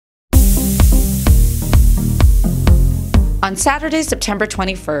On Saturday, September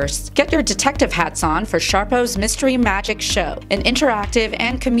 21st, get your detective hats on for Sharpo's Mystery Magic Show, an interactive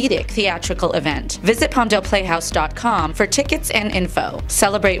and comedic theatrical event. Visit PalmdalePlayhouse.com for tickets and info.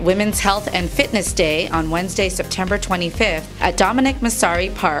 Celebrate Women's Health and Fitness Day on Wednesday, September 25th at Domenic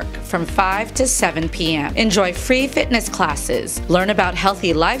Massari Park from 5 to 7 p.m. Enjoy free fitness classes, learn about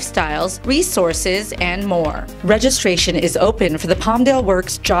healthy lifestyles, resources, and more. Registration is open for the Palmdale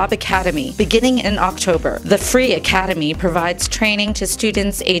Works Job Academy beginning in October. The free academy provides training to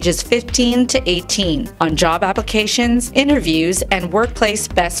students ages 15 to 18 on job applications, interviews, and workplace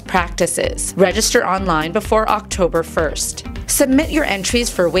best practices. Register online before October 1st. Submit your entries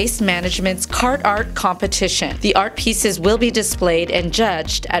for Waste Management's Cart Art Competition. The art pieces will be displayed and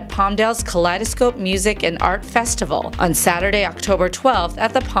judged at Palmdale's Kaleidoscope Music and Art Festival on Saturday, October 12th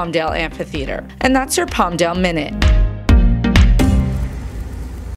at the Palmdale Amphitheater. And that's your Palmdale Minute.